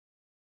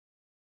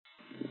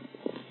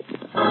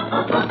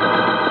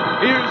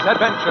Here's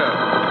adventure.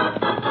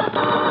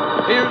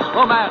 Here's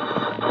romance.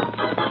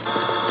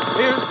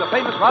 Here's the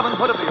famous Robin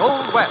Hood of the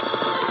Old West.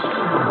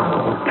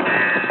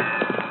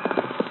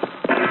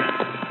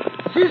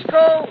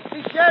 Cisco,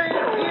 the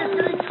sheriff, he is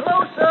getting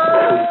closer.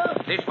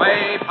 This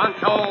way,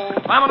 Pancho.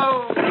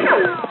 Vámonos.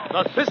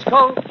 The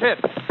Cisco Kid.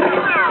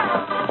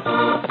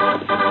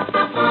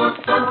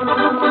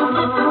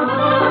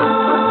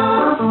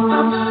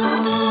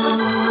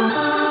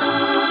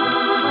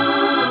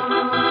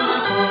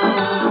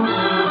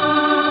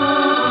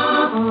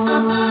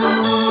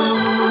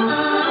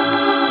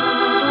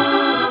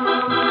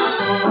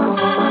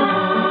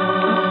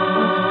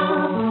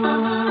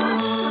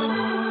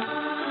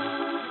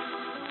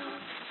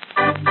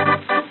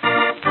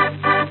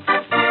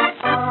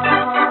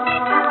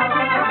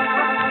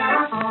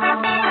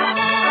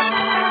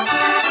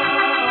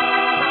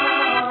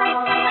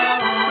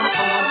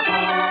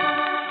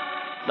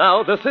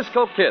 Now, the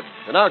Cisco Kid,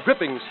 in our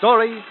gripping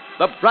story,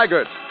 The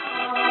Braggart.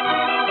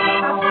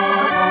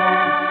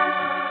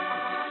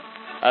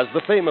 As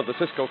the fame of the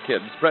Cisco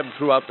Kid spread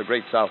throughout the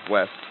great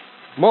Southwest,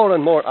 more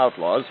and more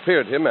outlaws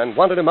feared him and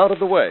wanted him out of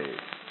the way.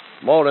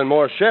 More and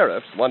more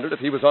sheriffs wondered if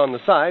he was on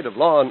the side of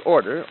law and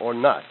order or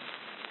not.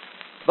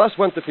 Thus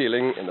went the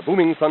feeling in the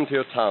booming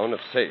frontier town of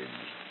Sage.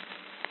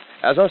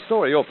 As our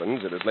story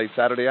opens, it is late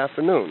Saturday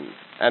afternoon,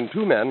 and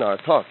two men are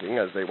talking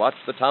as they watch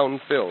the town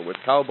fill with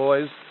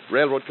cowboys,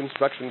 railroad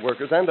construction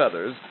workers, and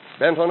others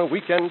bent on a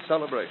weekend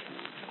celebration.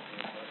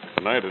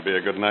 Tonight would be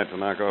a good night to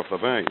knock off the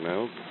bank,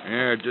 Mills.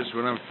 Yeah, just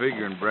what I'm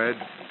figuring, Brad.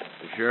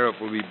 The sheriff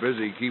will be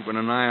busy keeping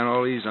an eye on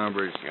all these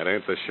hombres. It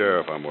ain't the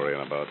sheriff I'm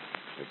worrying about.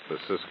 It's the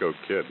Cisco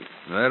Kid.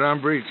 That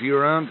hombre, is he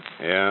around?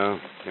 Yeah,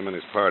 him and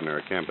his partner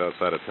are camped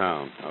outside of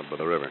town, out by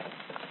the river.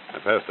 I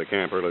passed the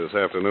camp early this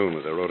afternoon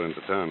as I rode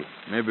into town.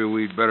 Maybe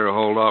we'd better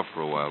hold off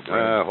for a while,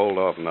 Brad. Hold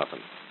off nothing.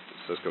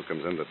 If Cisco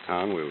comes into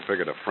town, we'll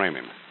figure to frame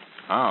him.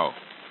 How?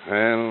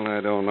 Well,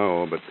 I don't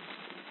know, but...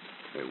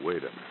 Hey,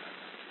 wait a minute.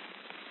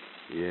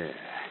 Yeah.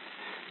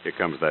 Here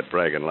comes that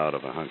bragging lout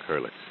of a hunk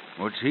Hurlitz.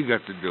 What's he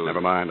got to do with Never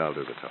it? mind, I'll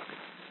do the talking.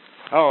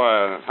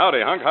 Oh,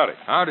 howdy, Hunk, howdy.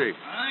 Howdy.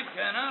 I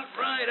can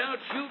outride,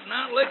 outshoot, and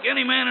outlick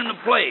any man in the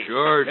place.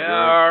 Sure.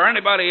 Or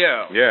anybody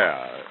else.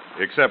 Yeah,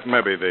 except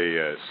maybe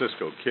the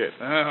Cisco Kid.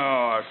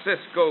 Oh,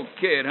 Cisco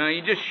Kid, huh?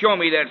 You just show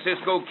me that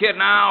Cisco Kid,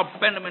 and I'll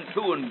bend him in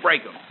two and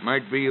break him.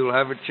 Might be you'll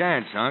have a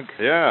chance, Hunk.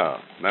 Yeah,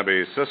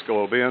 maybe Cisco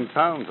will be in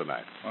town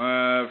tonight.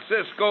 If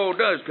Cisco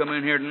does come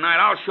in here tonight,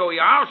 I'll show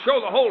you. I'll show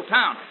the whole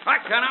town. I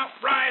can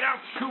outride,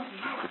 outshoot,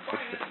 and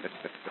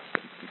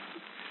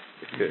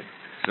outfight.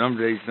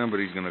 Someday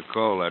somebody's going to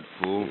call that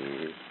fool.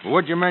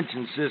 What'd you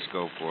mention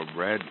Cisco for,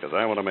 Brad? Because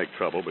I want to make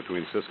trouble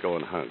between Cisco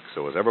and Hunk,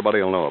 so as everybody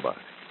will know about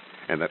it.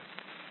 And that...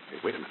 Hey,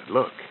 wait a minute,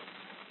 look.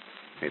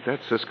 Ain't that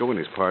Cisco and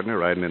his partner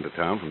riding into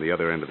town from the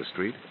other end of the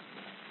street?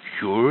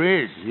 Sure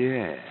is.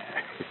 Yeah.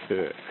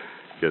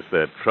 Guess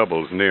that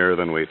trouble's nearer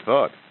than we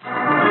thought.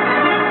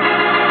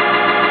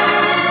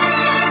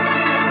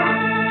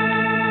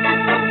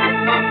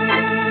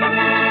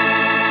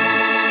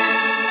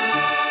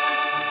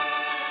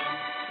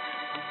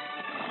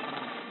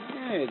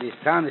 This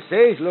town of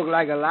Sage look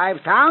like a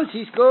live town,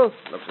 Cisco.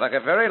 Looks like a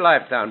very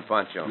live town,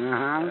 Pancho.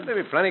 Uh-huh.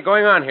 There'll be plenty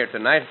going on here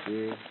tonight.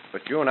 Yeah.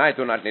 But you and I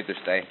do not need to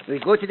stay. We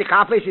go to the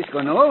cafe, Cisco,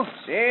 no?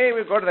 See,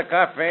 we'll go to the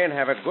cafe and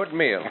have a good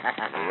meal.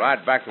 We'll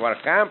ride back to our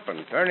camp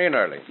and turn in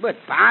early. But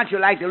Pancho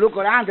like to look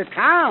around the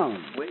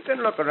town. We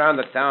can look around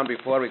the town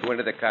before we go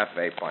into the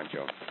cafe,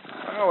 Pancho.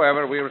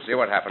 However, we'll see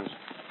what happens.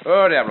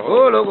 Oh,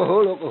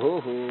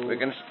 Diablo. We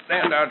can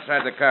stand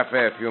outside the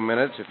cafe a few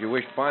minutes if you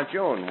wish,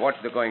 Pancho, and watch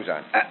the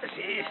goings-on.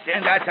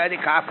 Stand outside the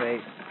cafe.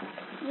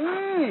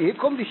 Here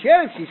come the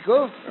sheriff,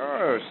 Cisco.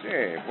 Oh,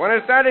 see.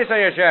 Buenas tardes,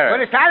 Senor Sheriff.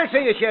 Buenas tardes,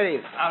 Senor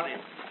Sheriff. Howdy.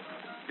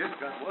 Just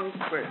got one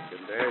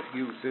question to ask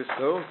you,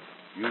 Cisco.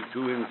 You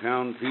two in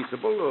town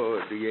peaceable,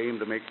 or do you aim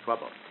to make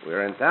trouble?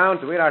 We're in town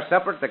to eat our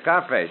supper at the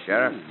cafe,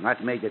 Sheriff.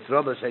 Not make the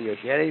trouble, Senor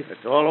Sheriff.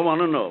 That's all I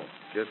want to know.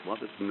 Just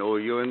wanted to know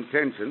your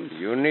intentions.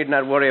 You need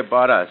not worry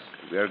about us.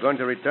 We are going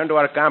to return to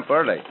our camp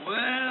early.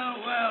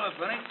 Well,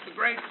 if it ain't the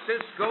great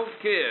Cisco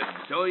Kid.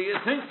 So you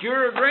think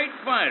you're a great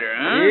fighter,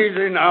 huh?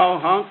 Easy now,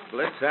 Hunk.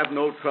 Let's have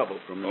no trouble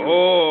from you.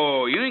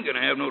 Oh, you ain't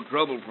gonna have no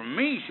trouble from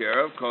me,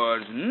 Sheriff,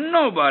 'cause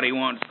nobody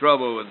wants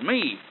trouble with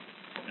me.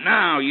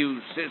 Now,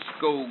 you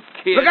Cisco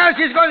Kid. Look out,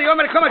 Cisco. The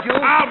hombre come at you.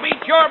 I'll beat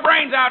your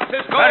brains out,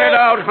 Cisco. Cut it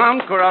out,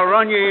 Hunk, or I'll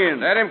run you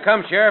in. Let him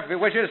come, Sheriff, if he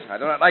wishes. I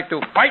do not like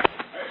to fight.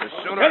 The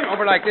sooner an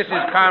over like this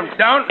is calmed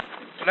down,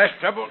 the less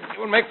trouble you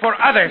will make for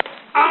others.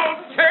 I'll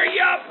tear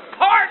you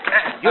apart.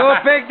 You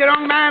picked the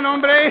wrong man,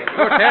 hombre.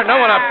 You tear no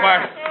one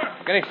apart.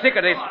 Getting sick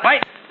of this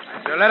fight.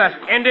 So let us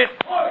end it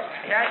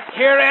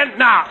here and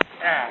now.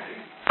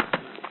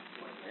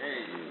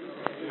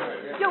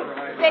 You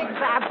big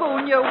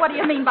baboon, you. What do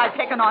you mean by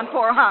picking on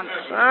poor Hunk?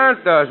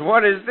 Santos,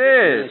 what is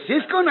this?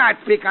 Cisco not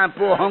pick on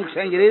poor Hunk,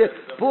 senorita.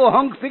 Poor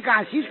Hunk pick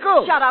on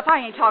Cisco. Shut up. I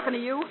ain't talking to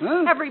you.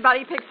 Huh?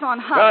 Everybody picks on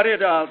Hunk. Cut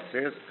it out,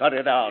 sis. Cut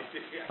it out.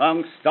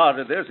 Hunk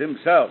started this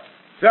himself.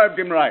 Served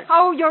him right.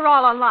 Oh, you're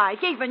all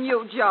alike. Even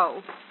you,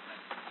 Joe.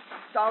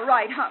 all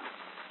right, Hunk.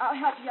 I'll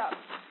help you out.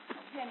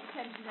 Penny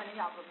isn't any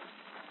help of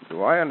me.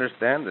 Do I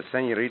understand the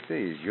senorita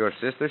is your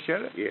sister,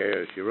 Sheriff?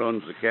 Yeah, she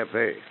runs the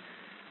cafe.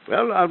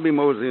 Well, I'll be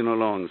moseying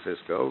along,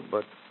 Cisco,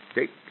 but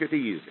take it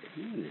easy.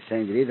 The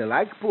senorita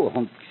likes poor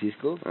Hunk,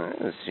 Cisco.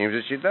 It seems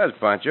that she does,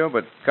 Pancho,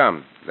 but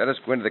come, let us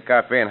go into the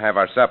cafe and have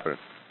our supper.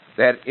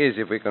 That is,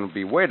 if we can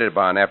be waited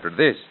upon after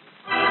this.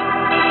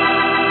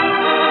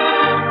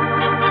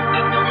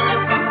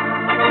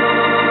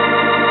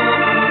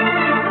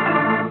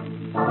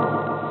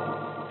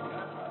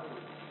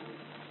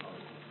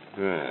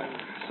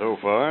 So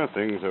far,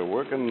 things are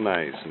working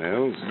nice,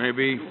 Nels.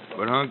 Maybe,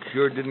 but Hunk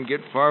sure didn't get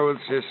far with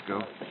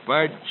Cisco.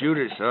 By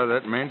Judas saw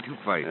that man to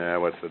fight. Yeah,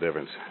 what's the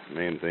difference? The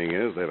main thing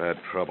is they've had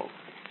trouble.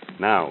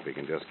 Now, if we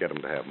can just get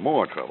them to have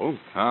more trouble.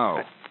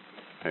 How?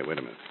 Hey, wait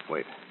a minute.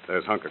 Wait.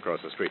 There's Hunk across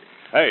the street.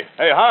 Hey,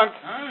 Hunk!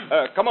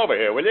 Huh? Come over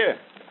here, will you?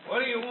 What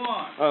do you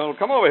want?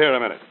 Come over here a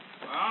minute.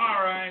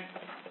 All right.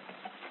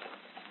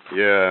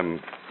 You,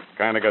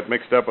 kind of got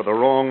mixed up with the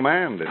wrong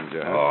man, didn't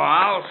you? Oh,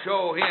 I'll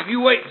show him.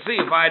 You wait and see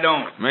if I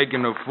don't.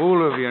 Making a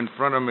fool of you in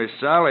front of Miss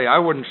Sally. I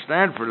wouldn't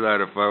stand for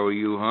that if I were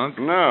you, Hunk.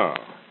 No.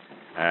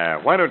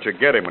 Why don't you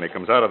get him when he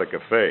comes out of the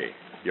cafe?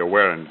 You're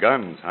wearing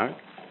guns, Hunk.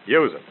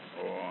 Use them.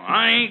 Oh,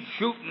 I ain't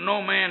shooting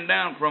no man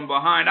down from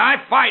behind. I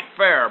fight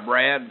fair,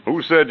 Brad.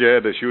 Who said you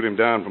had to shoot him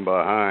down from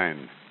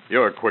behind?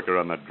 You're quicker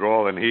on the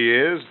draw than he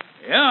is.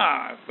 Yeah,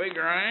 I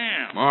figure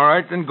I am. All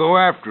right, then go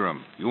after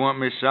him. You want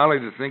Miss Sally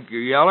to think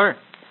you're yeller?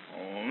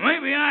 Oh,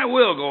 maybe I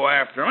will go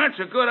after him.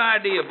 That's a good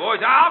idea, boys.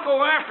 I'll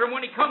go after him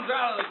when he comes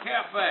out of the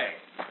cafe.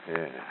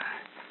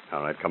 Yeah.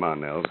 All right, come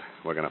on, Nels.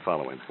 We're going to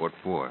follow him. What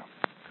for?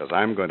 Because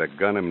I'm going to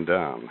gun him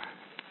down.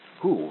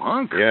 Who,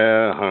 Hunk?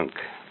 Yeah, Hunk.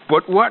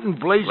 But what in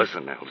blazes...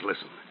 Listen, Nels,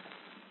 listen.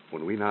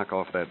 When we knock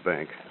off that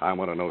bank, I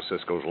want to know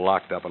Cisco's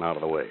locked up and out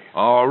of the way.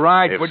 All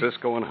right, If but...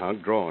 Cisco and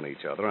Hunk draw on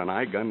each other and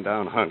I gun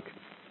down Hunk,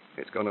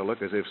 it's going to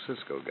look as if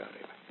Cisco got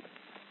him.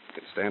 You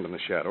can stand in the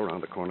shadow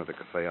around the corner of the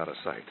cafe out of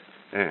sight.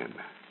 And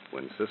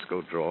when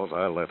Cisco draws,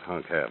 I'll let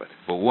Hunk have it.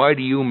 But why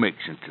do you mix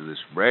into this,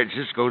 Brad?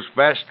 Cisco's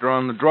faster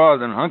on the draw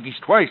than Hunk. He's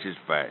twice as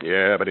fast.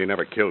 Yeah, but he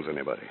never kills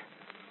anybody.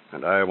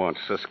 And I want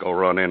Cisco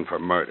run in for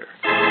murder.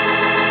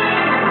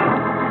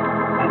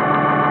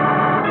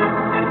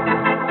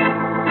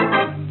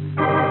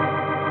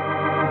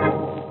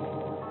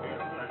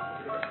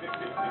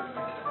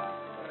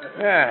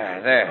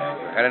 There.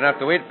 Had enough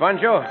to eat,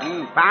 Pancho?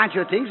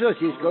 Pancho thinks so,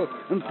 Cisco.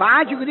 And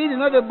Pancho could eat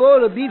another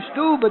bowl of beef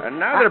stew, but...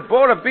 Another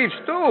bowl of beef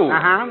stew?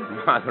 Uh-huh.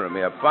 Mother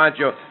mia,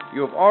 Pancho,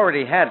 you've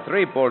already had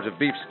 3 bowls of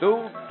beef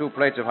stew, 2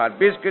 plates of hot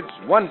biscuits,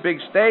 1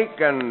 big steak,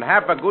 and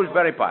half a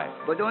gooseberry pie.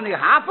 But only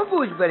half a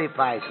gooseberry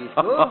pie,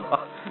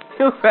 Cisco.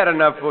 You've had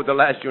enough food to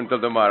last you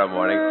until tomorrow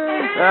morning.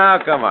 Now,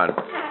 come on.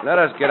 Let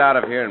us get out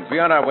of here and be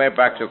on our way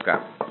back to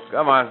camp.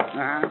 Come on.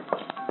 Uh-huh.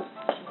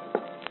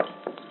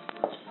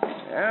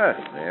 Yeah,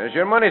 there's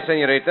your money,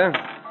 senorita.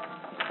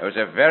 It was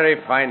a very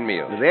fine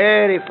meal.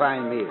 Very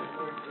fine meal.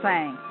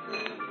 Thanks.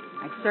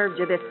 I served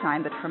you this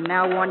time, but from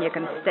now on you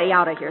can stay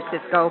out of here,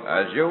 Cisco.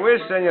 As you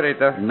wish,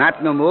 senorita.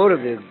 Not no more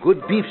of the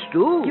good beef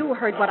stew. You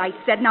heard what I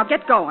said. Now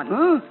get going.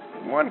 Huh?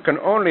 One can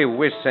only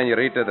wish,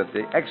 senorita, that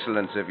the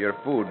excellence of your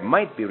food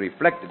might be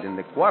reflected in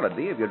the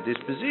quality of your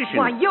disposition.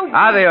 Why, you...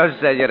 Adios,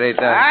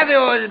 senorita.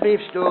 Adios, beef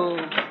stew.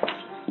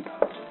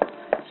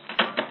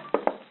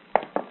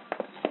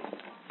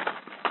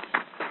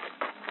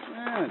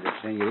 The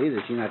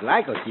senorita, she not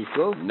like us,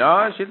 Cisco.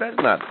 No, she does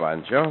not,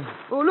 Pancho.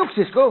 Oh, look,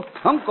 Cisco.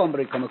 Hunk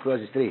hombre come across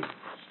the street.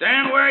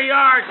 Stand where you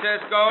are,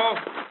 Cisco.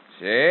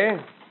 See?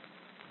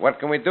 What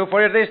can we do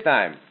for you this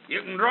time?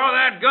 You can draw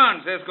that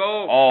gun,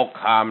 Cisco. Oh,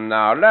 come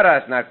now. Let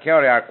us not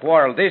carry our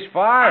quarrel this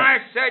far. I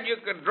said you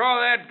could draw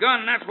that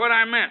gun. That's what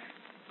I meant.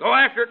 Go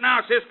after it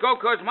now, Cisco,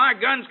 because my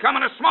gun's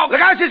coming to smoke.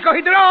 Look out, Cisco.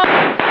 He draws.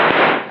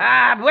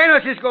 Ah, bueno,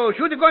 Cisco.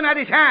 Shoot the gun out of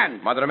his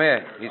hand. Madre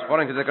mia, he's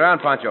falling to the ground,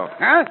 Pancho.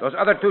 Huh? Those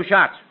other 2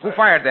 shots. Who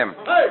fired them?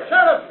 Hey,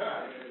 Sheriff!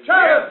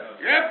 Sheriff!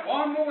 Yep,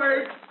 on the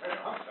way.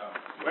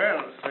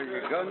 Well, so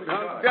you gunned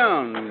Hunk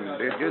down,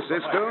 did you,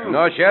 Cisco?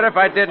 No, Sheriff,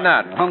 I did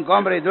not. Hunk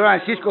hombre draw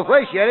Cisco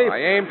way, Sheriff. I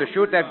aimed to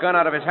shoot that gun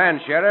out of his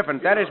hand, Sheriff,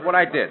 and that is what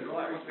I did.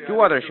 2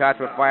 other shots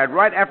were fired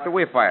right after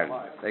we fired.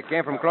 They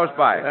came from close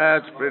by.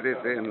 That's pretty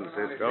thin,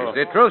 Cisco. Is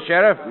the truth,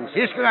 Sheriff?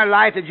 Cisco not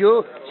lie to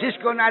you.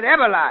 Cisco not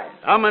ever lie.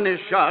 How many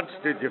shots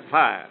did you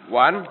fire?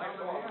 1.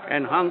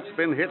 And Hunk's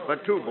been hit by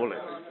 2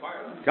 bullets.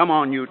 Come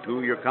on, you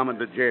 2. You're coming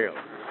to jail.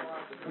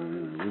 We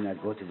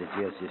not go to the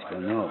jail, Cisco,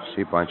 no.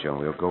 See, Pancho,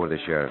 we'll go with the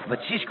sheriff.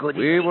 But Cisco...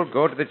 We will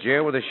go to the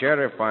jail with the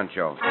sheriff,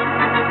 Pancho.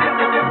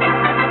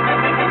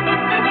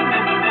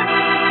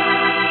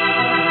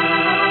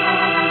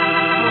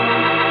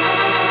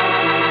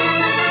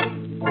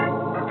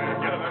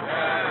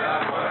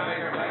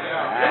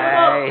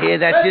 I hear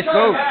that,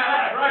 Cisco?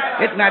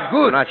 It's not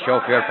good. Do not show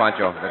fear,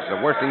 Pancho. That's the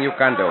worst thing you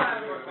can do.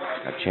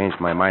 I've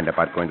changed my mind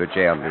about going to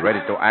jail. Be ready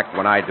to act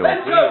when I do.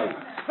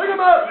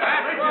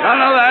 None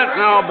of that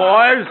now,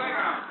 boys.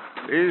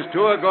 These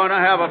 2 are going to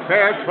have a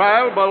fair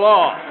trial by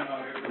law.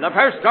 And the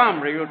first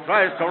hombre who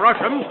tries to rush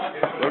them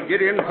will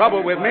get in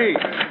trouble with me.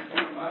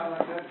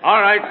 All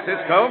right,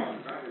 Cisco.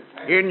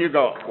 In you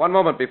go. One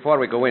moment before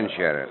we go in,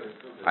 Sheriff.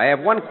 I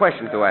have one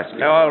question to ask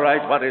you. All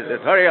right, what is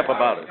it? Hurry up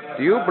about it.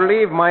 Do you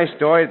believe my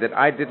story that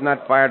I did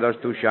not fire those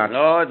 2 shots?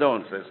 No, I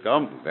don't,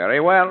 Cisco. Very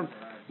well.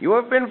 You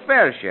have been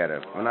fair,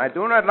 Sheriff, and I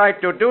do not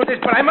like to do this,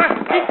 but I must.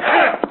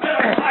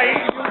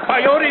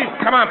 Coyotes!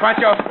 Come on,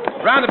 Pancho.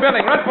 Round the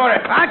building. Run for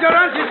it. Pancho,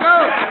 run,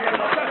 Cisco.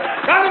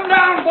 Cut them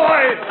down,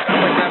 boys!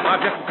 Wait that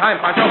mob just in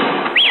time, Pancho.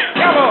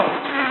 Bravo!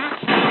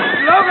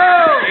 Logo!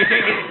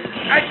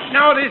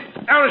 Now there's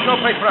no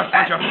place for us,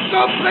 Pancho.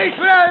 No place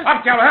for us.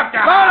 Up, Jello, up,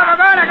 Jello. Go!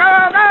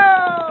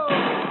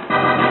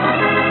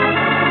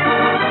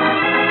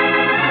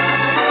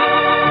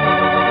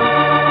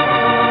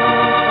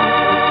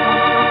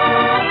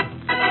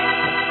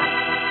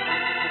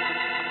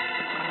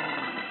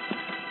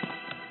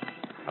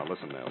 Now,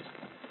 listen, Nels.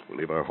 We'll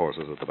leave our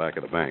horses at the back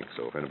of the bank,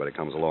 so if anybody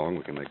comes along,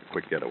 we can make a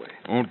quick getaway.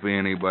 Won't be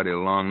anybody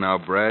along now,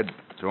 Brad.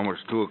 It's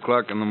almost 2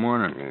 o'clock in the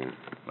morning. Yeah.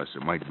 Unless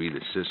it might be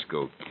the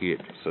Cisco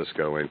Kid.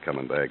 Cisco ain't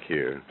coming back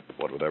here.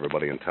 What with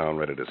everybody in town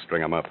ready to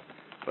string him up.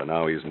 But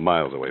now he's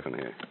miles away from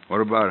here.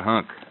 What about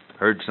Hunk?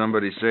 Heard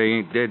somebody say he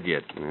ain't dead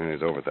yet. Yeah,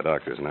 he's over at the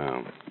doctor's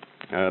now.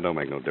 It don't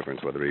make no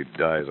difference whether he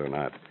dies or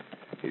not.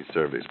 He's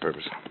served his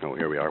purpose. Oh,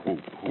 here we are. Whoa.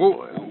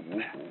 All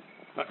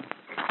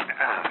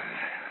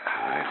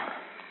right.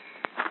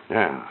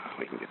 Now,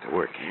 we can get to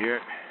work. Yeah.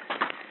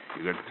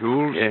 You got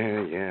tools?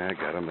 Yeah, I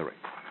got him the right.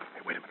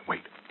 Hey, wait a minute,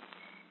 wait.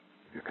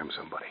 Here comes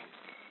somebody.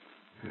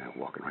 Yeah,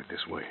 walking right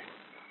this way.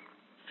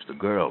 It's the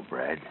girl,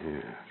 Brad.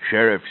 Yeah.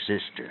 Sheriff's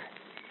sister.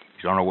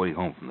 She's on her way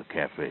home from the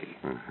cafe.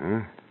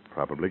 Uh-huh.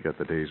 Probably got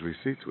the day's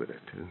receipts with her,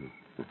 too.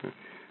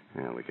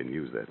 Well, we can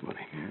use that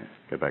money. Yeah.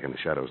 Get back in the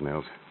shadows,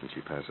 Nels. When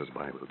she passes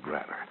by, we'll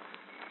grab her.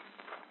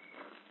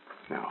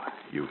 Now,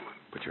 you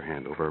put your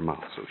hand over her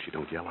mouth so she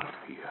don't yell out.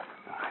 Here.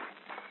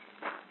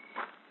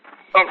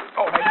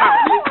 All right.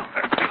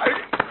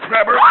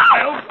 Grab her.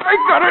 I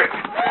got her.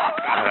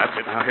 That's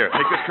it. Now, here,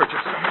 take this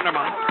kerchief. Never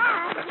mind.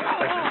 That's it.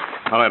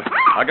 All right,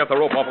 I got the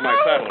rope off of my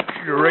saddle.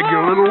 You're a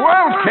regular little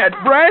wildcat,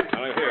 Brad.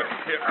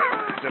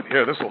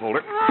 Here, this'll hold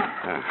her.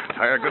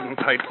 Tie her good and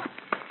tight.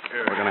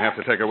 We're going to have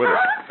to take her with us.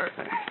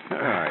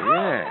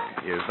 Yeah.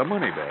 Here's the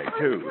money bag,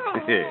 too.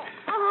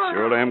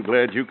 Sure am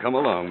glad you come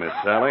along, Miss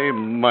Sally.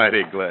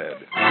 Mighty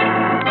glad.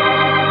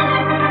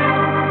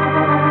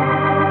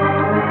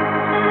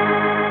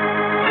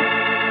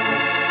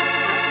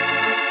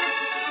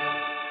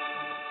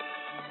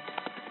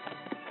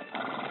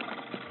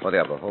 Oh,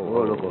 diablo. Ho.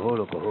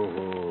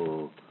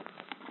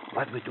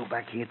 What we do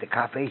back here at the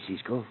cafe,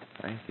 Cisco?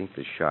 I think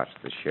the shots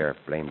the sheriff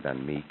blamed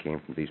on me came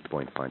from these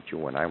point,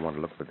 Pancho, and I want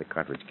to look for the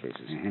cartridge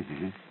cases.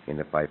 And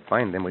if I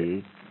find them,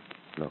 we...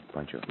 Look,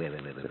 Pancho. Wait.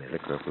 The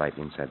flicker of light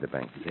inside the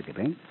bank. Inside the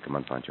bank? Come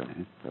on, Pancho.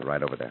 We're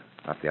right over there.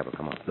 Up, Diablo,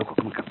 come on. Loco.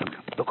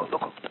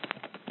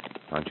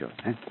 Pancho.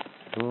 Huh?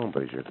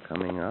 Somebody's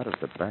coming out of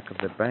the back of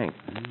the bank.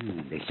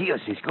 They see us,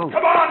 Cisco.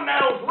 Come on,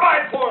 Nels.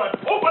 Ride for it.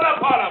 Open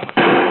up on them.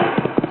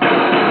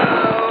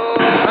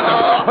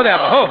 Oh,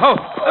 Diablo. Ho.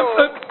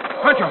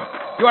 Pancho,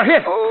 you are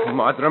hit.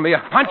 Madre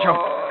mia. Pancho.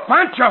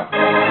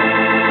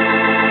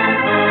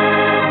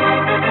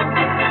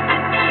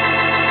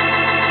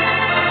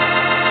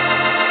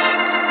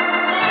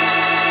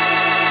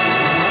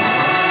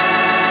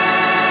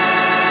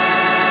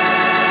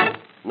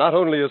 Not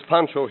only is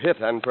Pancho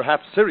hit and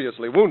perhaps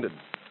seriously wounded,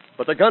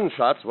 but the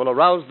gunshots will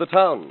arouse the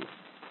town.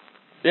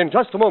 In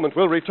just a moment,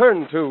 we'll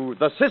return to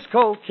the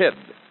Cisco Kid.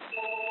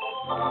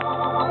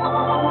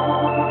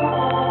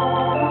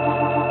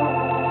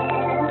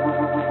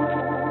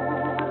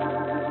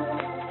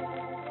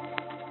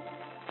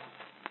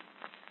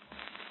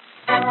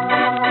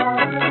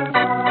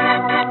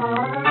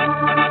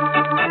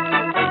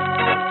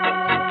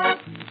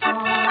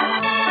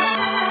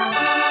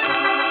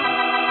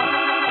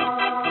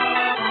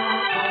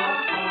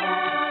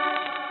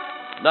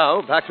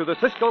 Now, back to the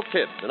Cisco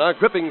Kid in our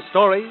gripping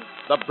story,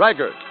 The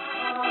Braggart.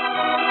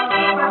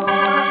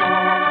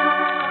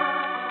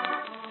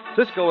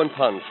 Cisco and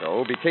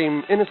Pancho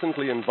became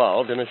innocently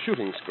involved in a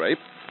shooting scrape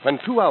when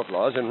 2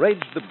 outlaws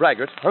enraged the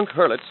braggart, Hunk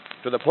Hurlitz,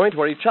 to the point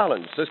where he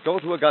challenged Cisco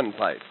to a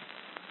gunfight.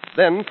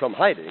 Then, from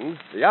hiding,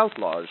 the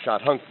outlaws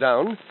shot Hunk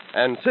down,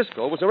 and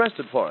Cisco was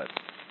arrested for it.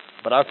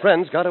 But our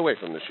friends got away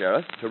from the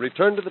sheriff to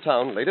return to the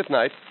town late at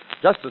night,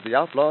 just as the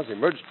outlaws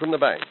emerged from the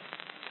bank.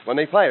 When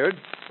they fired,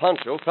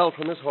 Pancho fell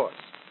from his horse.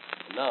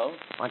 And now...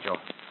 Pancho.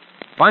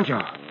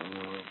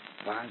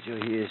 Pancho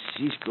hears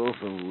Cisco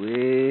from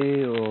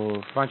way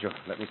off. Pancho,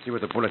 let me see where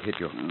the bullet hit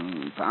you.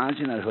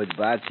 Pancho not hurt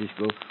bad,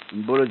 Cisco.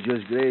 The bullet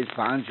just grazed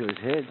Pancho's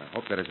head. I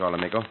hope that is all,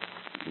 amigo.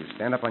 You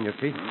stand up on your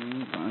feet.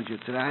 Pancho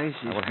tries,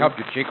 Cisco. I will help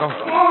you, Chico.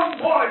 Come on,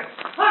 boys.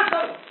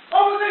 Pancho,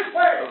 over this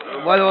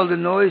way. What all the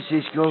noise,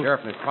 Cisco?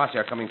 Sheriff and his posse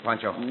are coming,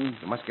 Pancho.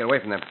 You must get away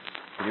from them.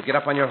 Can you get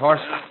up on your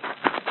horse?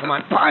 Come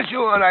on.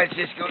 Pancho, all right,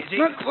 Cisco.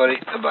 Not worry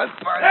about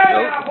Pancho. There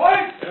we are,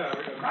 boys.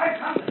 Right,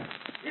 Hunk.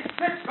 It's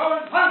Cisco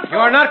and Pancho. You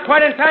are not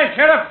quite in time,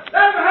 Sheriff.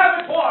 Let them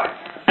have it, boys.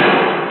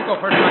 You go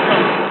first,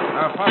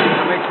 Pancho. I'll follow you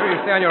to make sure you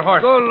stay on your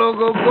horse. Go,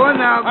 Loco. Go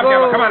now. Up, Go.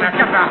 Diablo. Come on now.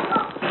 Get down.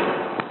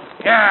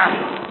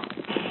 Yeah.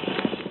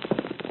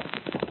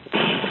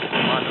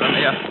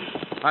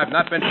 I've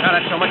not been shot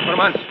at so much for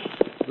months.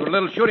 Do a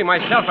little shooting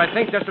myself, I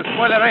think, just to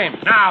spoil their aim.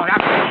 Now,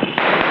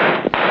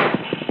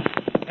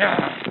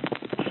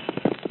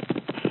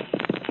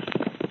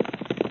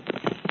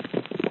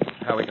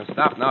 we can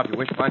stop now if you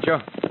wish, Pancho.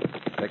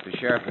 Take the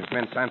sheriff and his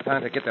men some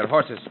time to get their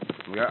horses.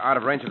 We are out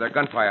of range of their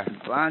gunfire.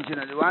 Pancho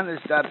not want to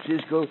stop,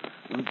 Cisco.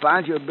 When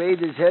Pancho bathe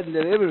his head in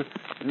the river,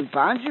 and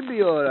Pancho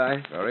be all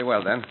right. Very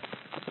well, then.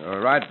 We'll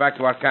ride back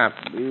to our camp.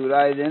 We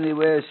ride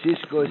anywhere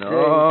Cisco says.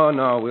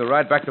 No. We'll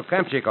ride back to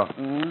camp, Chico.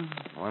 Uh-huh.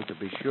 I want to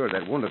be sure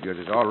that wound of yours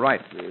is all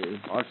right.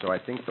 Also, I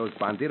think those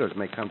bandidos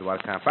may come to our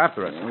camp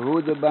after us.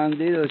 Who the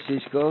bandidos,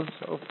 Cisco?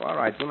 So far,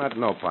 I do not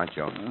know,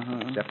 Pancho.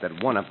 Uh-huh. Except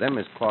that one of them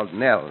is called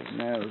Nels.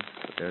 Nels.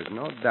 But there's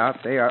no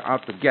doubt they are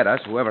out to get us,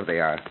 whoever they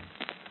are.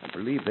 I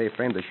believe they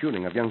framed the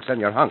shooting of young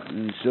Senor Hunk.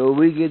 And so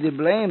we get the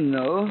blame,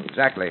 no?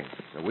 Exactly.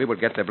 So we will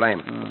get the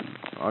blame.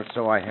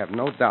 Also, I have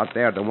no doubt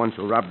they are the ones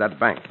who robbed that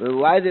bank. But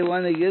why they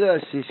want to get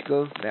us,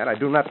 Cisco? That I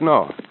do not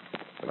know.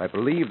 But I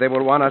believe they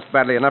will want us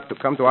badly enough to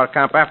come to our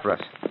camp after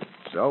us.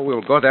 So we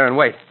will go there and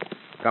wait.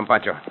 Come,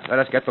 Pancho. Let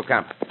us get to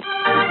camp.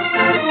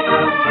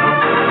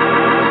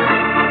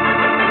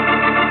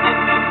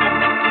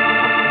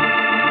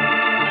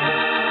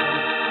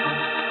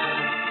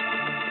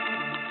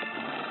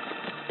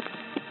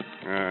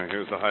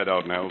 Here's the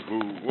hideout, Nels.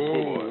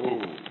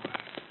 Whoa.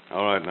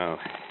 All right, now.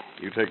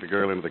 You take the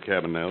girl into the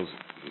cabin, Nels,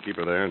 and keep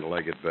her there until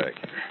I get back.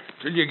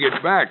 Till you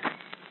get back.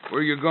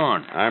 Where you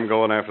going? I'm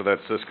going after that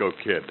Cisco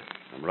Kid.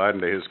 I'm riding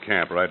to his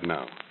camp right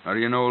now. How do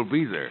you know he'll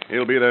be there?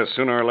 He'll be there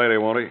sooner or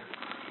later, won't he?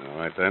 All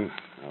right, then.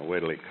 I'll wait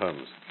till he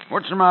comes.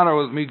 What's the matter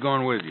with me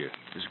going with you?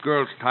 This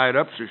girl's tied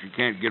up so she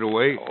can't get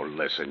away. Oh,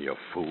 listen, you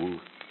fool.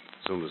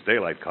 As soon as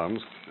daylight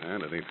comes,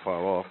 and it ain't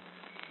far off,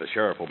 the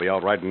sheriff will be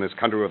out riding this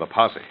country with a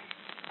posse.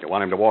 You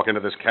want him to walk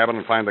into this cabin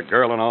and find the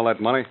girl and all that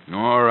money?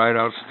 All right,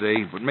 I'll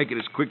stay. But make it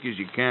as quick as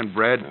you can,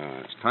 Brad.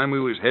 It's time we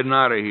was heading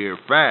out of here,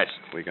 fast.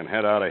 We can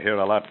head out of here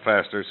a lot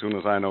faster as soon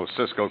as I know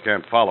Cisco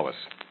can't follow us.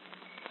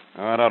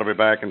 All right, I'll be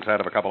back inside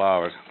of a couple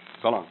hours.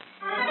 So long.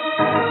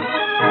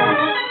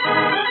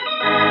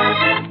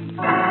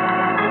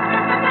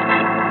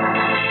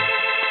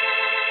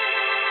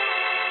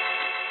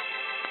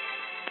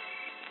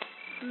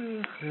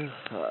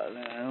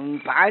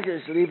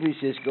 Pancho's sleepy,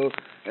 Cisco.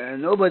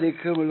 Nobody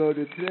come along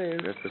the trail.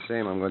 Just the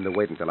same, I'm going to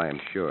wait until I am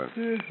sure.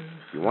 If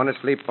you want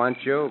to sleep,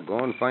 Pancho, go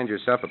and find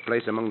yourself a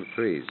place among the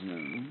trees.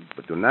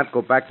 But do not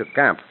go back to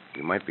camp.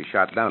 You might be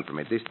shot down from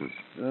a distance.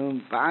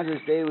 Pancho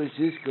stay with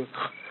Cisco.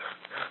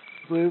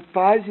 Well,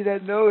 Pancho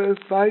don't know if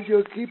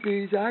Pancho keep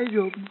his eyes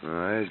open.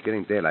 It's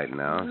getting daylight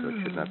now, so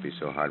it should not be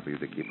so hard for you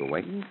to keep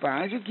awake.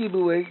 Pancho keep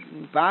awake.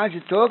 Pancho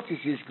talk to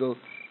Cisco.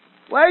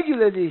 Why'd you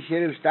let the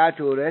sheriff start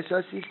to arrest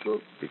us,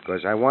 Cisco?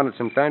 Because I wanted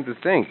some time to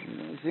think.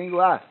 Think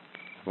what?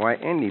 Why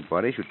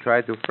anybody should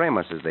try to frame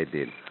us as they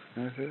did.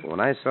 When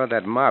I saw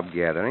that mob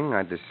gathering,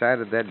 I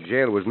decided that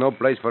jail was no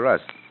place for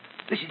us.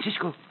 Listen,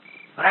 Cisco.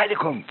 Rider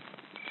come.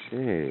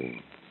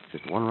 Say,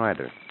 just one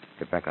rider.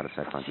 Get back out of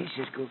sight, Pancho. See,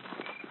 Cisco.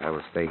 I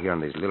will stay here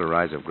on these little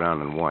rise of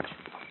ground and watch.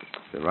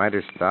 If the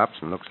rider stops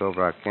and looks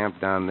over our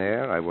camp down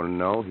there, I will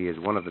know he is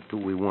one of the two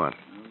we want.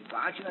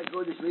 Pancho not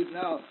go to sleep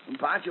now. And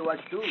Pancho watch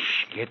too.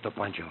 Quieto,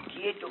 Pancho.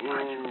 Quieto,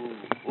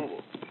 Pancho.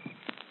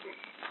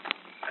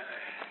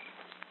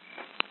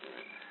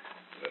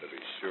 Better be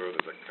sure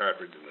there's a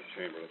cartridge in the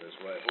chamber of this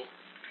rifle.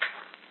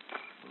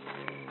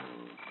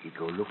 He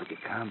go look at the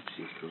camp,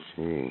 Cisco.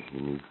 See,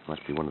 he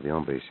must be one of the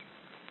hombres.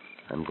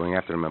 I'm going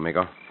after him,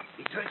 amigo.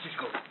 He turns,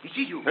 Cisco. He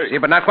sees you. Hey,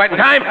 but not quite in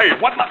time. Hey,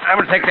 what? I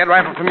will take that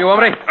rifle from you,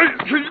 hombre.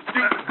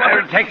 I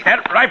will take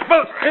that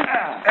rifle.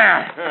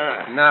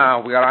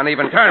 Now we are on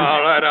even terms.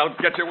 All right, I'll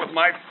get you with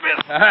my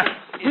fist.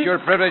 It's your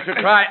privilege to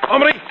try,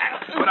 hombre.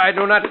 But I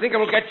do not think it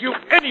will get you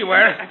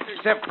anywhere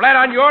except flat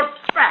on your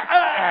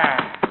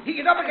back. He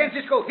get up again,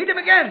 Cisco. Hit him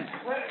again.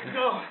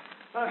 No.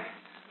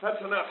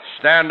 That's enough.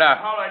 Stand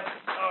up. All right.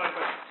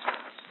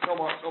 No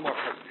more.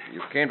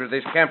 You came to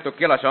this camp to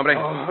kill us, hombre.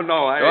 Oh,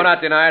 no, I... Do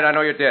not deny it. I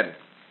know you did.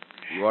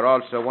 You are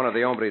also one of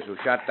the hombres who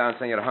shot down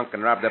Senor Hunk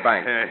and robbed the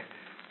bank. Hey,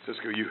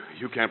 Cisco,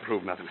 you can't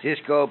prove nothing.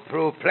 Cisco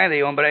prove plenty,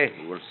 hombre.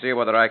 We'll see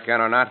whether I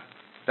can or not.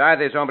 Tie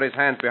this hombre's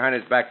hands behind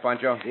his back,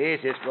 Pancho. See,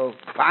 Cisco.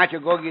 Pancho,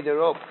 go get the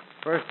rope.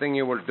 First thing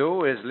you will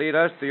do is lead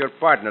us to your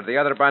partner, the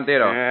other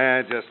bandito.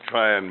 Yeah, just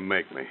try and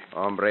make me.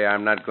 Hombre,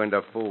 I'm not going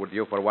to fool with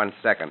you for 1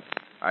 second.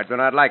 I do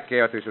not like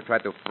coyotes who try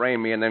to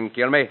frame me and then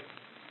kill me.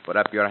 Put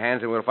up your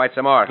hands and we'll fight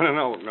some more.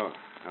 No.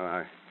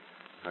 I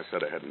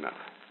said I had enough.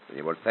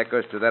 You will take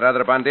us to that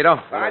other bandito?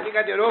 Pancho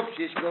got the rope,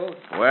 Cisco.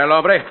 Well,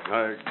 hombre.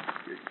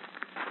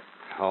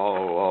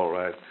 All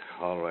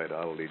right.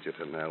 I'll lead you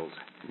to Nels.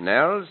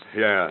 Nels?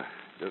 Yeah.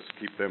 Just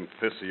keep them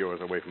fists of yours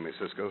away from me,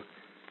 Cisco.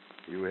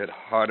 You hit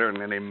harder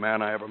than any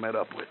man I ever met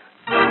up with.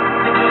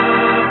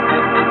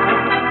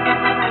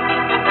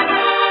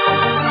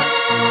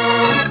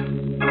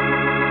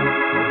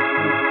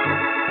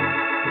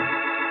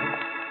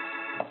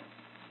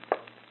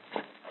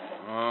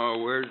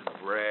 Oh, where's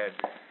Brad?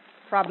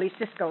 Probably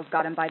Cisco's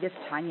got him by this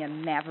time, you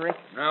maverick.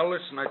 Now,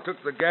 listen, I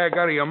took the gag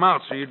out of your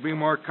mouth so you'd be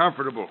more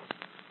comfortable.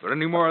 But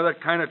any more of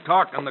that kind of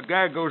talk and the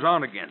gag goes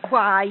on again.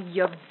 Why,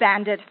 you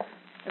bandit.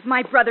 If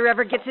my brother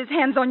ever gets his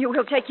hands on you,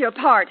 he'll take you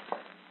apart.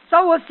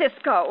 So will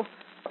Cisco.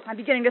 I'm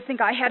beginning to think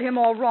I had him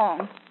all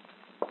wrong.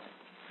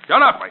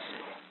 Shut up, I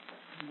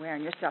say.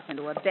 Wearing yourself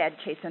into a bad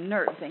case of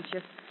nerves, ain't you?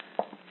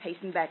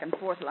 Pacing back and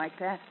forth like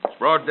that. It's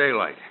broad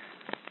daylight.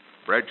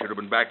 Brad should have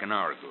been back an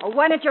hour ago. Oh,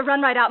 why don't you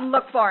run right out and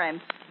look for him?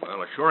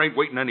 Well, I sure ain't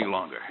waiting any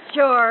longer.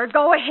 Sure,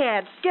 go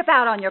ahead. Skip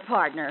out on your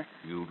partner.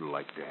 You'd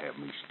like to have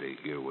me stay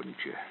here, wouldn't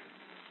you?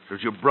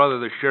 So's your brother,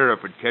 the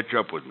sheriff, would catch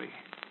up with me.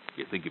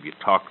 You think if you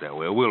talk that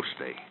way, I will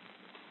stay.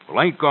 Well,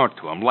 I ain't going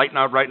to. I'm lighting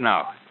out right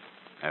now.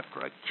 After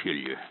I kill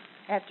you.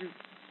 After...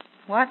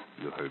 what?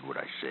 You heard what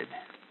I said.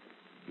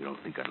 You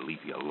don't think I'd leave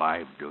you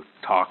alive to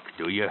talk,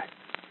 do you?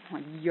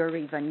 Well, you're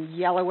even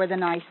yellower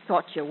than I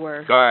thought you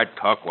were. God,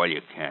 talk while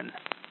you can.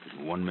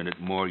 In 1 minute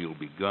more, you'll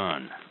be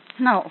gone.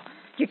 No,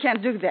 you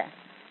can't do that.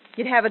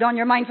 You'd have it on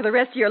your mind for the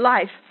rest of your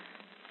life.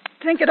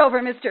 Think it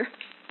over, mister.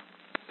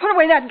 Put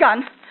away that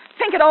gun.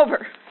 Think it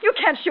over. You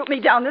can't shoot me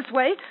down this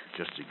way.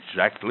 Just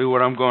exactly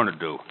what I'm going to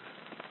do.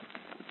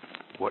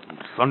 What in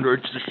thunder?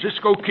 It's the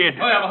Cisco Kid.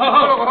 Keep an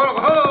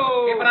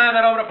eye on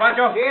that over,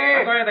 Pancho. Yeah.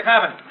 I'm going in the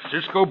cabin.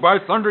 Cisco, by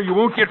thunder, you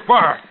won't get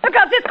far. Look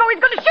out, Cisco.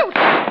 He's going to shoot.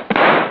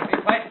 He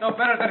fights no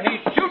better than he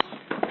shoots.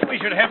 We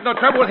should have no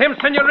trouble with him,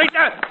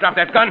 senorita. Drop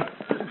that gun.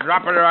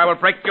 Drop it or I will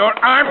break your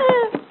arm.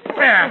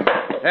 There.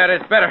 That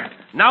is better.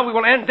 Now we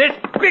will end this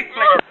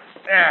quickly.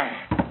 There.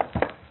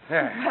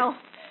 Well,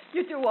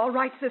 you do all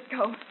right,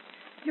 Cisco.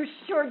 You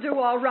sure do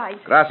all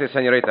right. Gracias,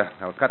 senorita.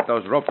 I'll cut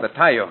those ropes that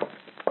tie you.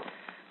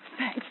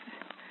 Thanks.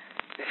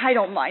 I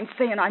don't mind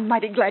saying I'm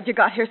mighty glad you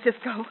got here,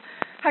 Cisco.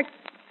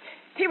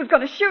 He was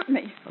going to shoot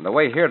me. On the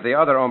way here, the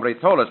other hombre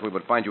told us we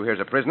would find you here as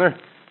a prisoner.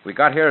 We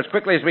got here as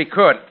quickly as we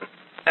could.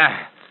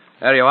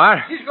 There you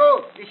are.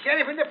 Cisco, the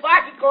sheriff in the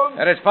pocket gone.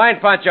 That is fine,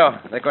 Pancho.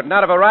 They could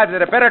not have arrived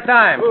at a better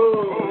time.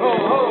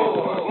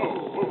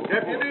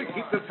 Deputy,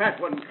 keep the fat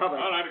one covered.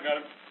 All right, I got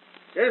him.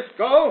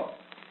 Cisco,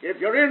 if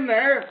you're in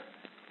there,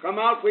 come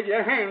out with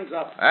your hands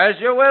up. As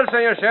you will,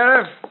 Senor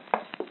Sheriff.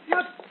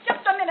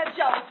 Just a minute,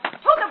 Joe.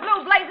 Who the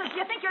blue blazes do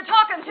you think you're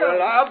talking to?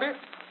 Well, I'll be...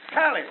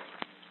 Sally,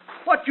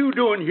 what you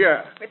doing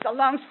here? It's a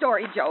long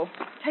story, Joe.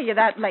 Tell you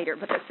that later,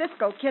 but the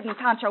Cisco Kid and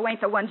Pancho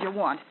ain't the ones you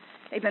want.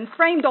 They've been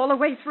framed all the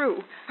way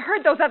through. I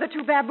heard those other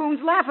two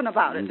baboons laughing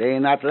about it. They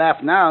not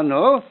laugh now,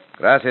 no?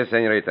 Gracias,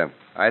 senorita.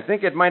 I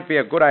think it might be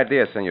a good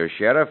idea, Senor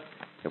Sheriff,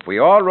 if we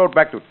all rode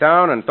back to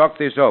town and talked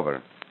this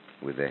over.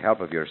 With the help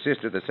of your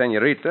sister, the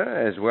senorita,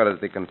 as well as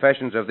the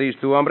confessions of these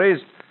two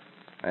hombres,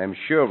 I am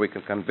sure we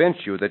can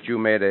convince you that you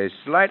made a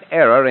slight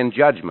error in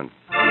judgment.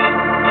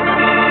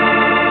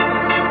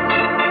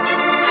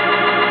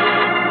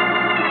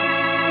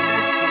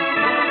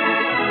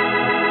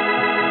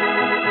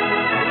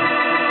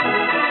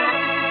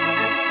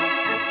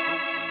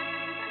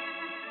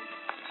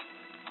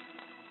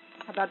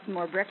 How about some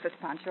more breakfast,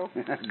 Pancho?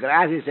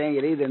 Gracias,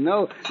 senorita.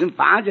 No, then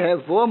Pancho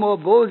have 4 more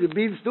bowls of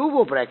beef stew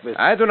for breakfast.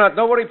 I do not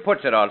know where he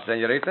puts it all,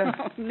 senorita.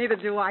 Neither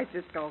do I,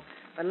 Cisco.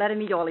 But let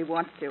him eat all he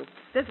wants to.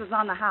 This is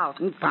on the house.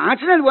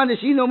 Pancho don't want to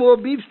see no more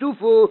beef stew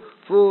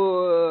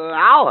for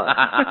hours.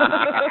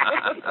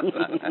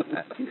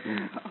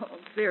 Oh,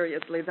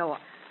 seriously, though,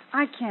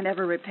 I can't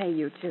ever repay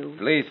you two.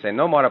 Please say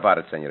no more about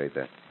it,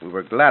 senorita. We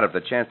were glad of the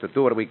chance to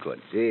do what we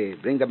could. See,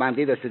 bring the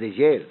bandidos to the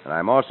jail. And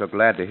I'm also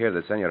glad to hear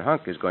that Senor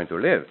Hunk is going to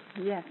live.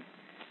 Yes.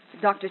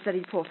 The doctor said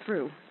he'd pull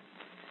through.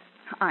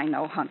 I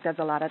know Hunk does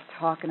a lot of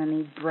talking and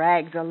he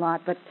brags a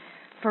lot, but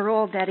for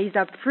all that, he's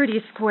a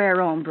pretty square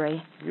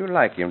hombre. You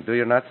like him, do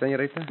you not,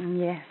 senorita?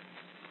 Yes.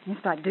 Yes,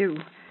 I do.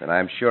 Then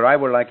I'm sure I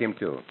will like him,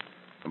 too.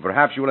 And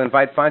perhaps you will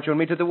invite Pancho and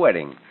me to the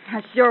wedding.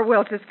 I sure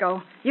will,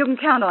 Cisco. You can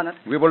count on it.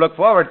 We will look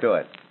forward to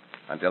it.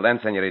 Until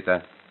then,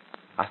 senorita,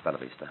 hasta la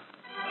vista.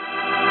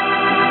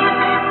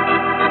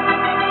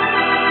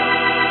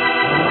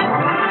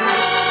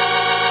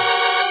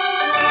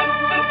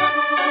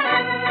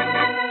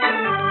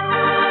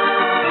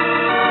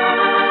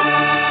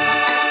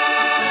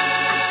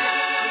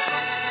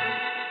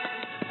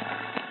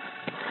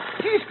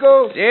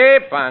 Cisco, Si,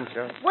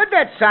 Pancho. what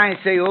that sign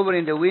say over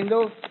in the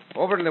window?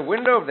 Over in the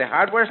window of the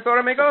hardware store,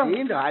 amigo?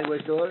 In the hardware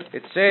store.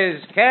 It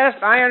says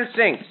cast iron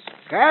sinks.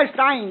 Cast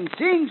iron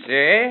sinks.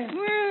 See?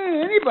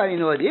 Well, anybody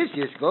know this,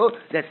 Cisco?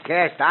 That's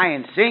cast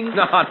iron sinks.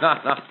 No.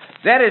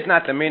 That is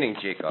not the meaning,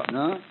 Chico.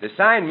 No? The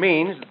sign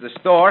means that the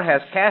store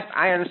has cast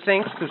iron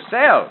sinks to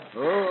sell.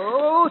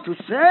 Oh, to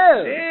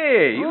sell.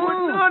 Hey, you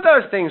would know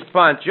those things,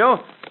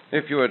 Pancho,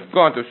 if you had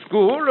gone to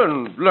school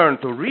and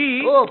learned to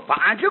read. Oh,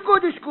 Pancho go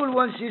to school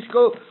once,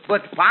 Cisco,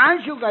 but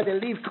Pancho got to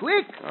leave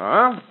quick.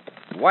 Huh?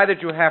 Why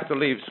did you have to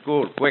leave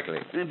school quickly?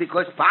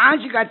 Because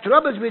Pancho got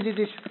troubles with the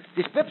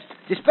dyspepsia.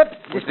 See,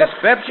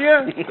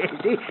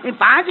 and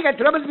Pancho got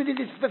troubles with the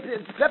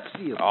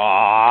dyspepsia.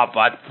 Oh,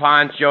 but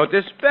Pancho,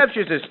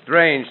 dyspepsia is a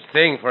strange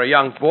thing for a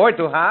young boy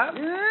to have.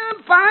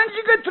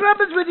 Pancho got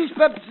troubles with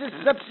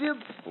dyspepsia.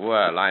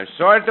 Well, I'm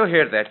sorry to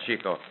hear that,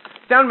 Chico.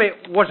 Tell me,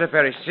 was it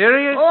very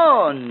serious?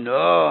 Oh,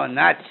 no,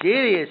 not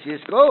serious,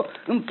 Cisco.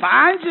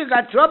 Pancho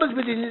got troubles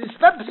with his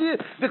dyspepsia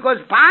because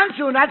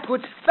Pancho not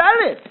could spell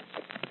it.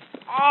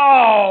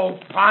 Oh,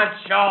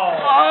 Pancho!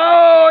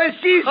 Oh,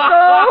 Cisco!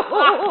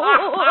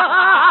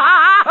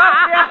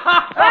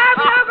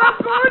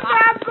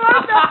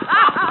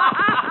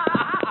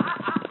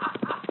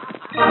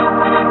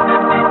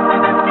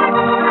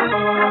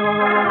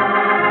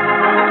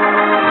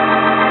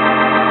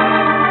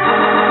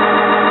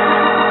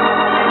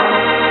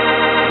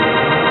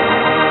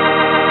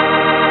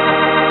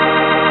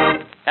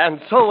 And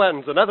so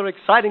ends another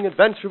exciting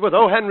adventure with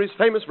O. Henry's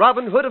famous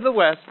Robin Hood of the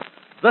West,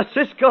 the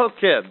Cisco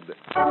Kid.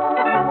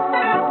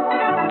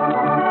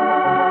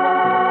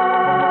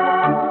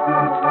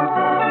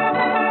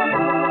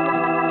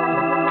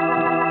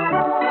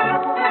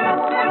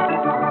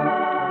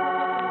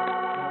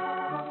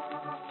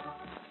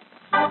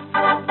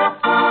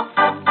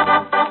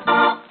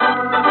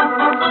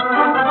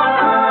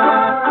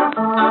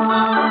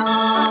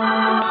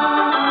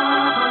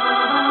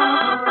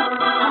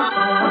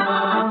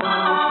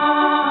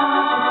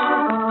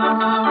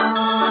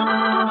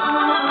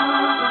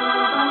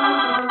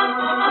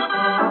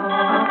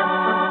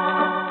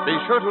 Be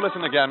sure to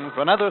listen again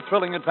for another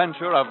thrilling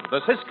adventure of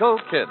the Cisco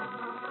Kid.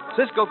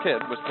 Cisco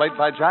Kid was played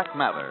by Jack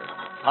Mather.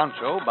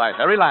 Pancho by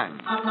Harry Lang.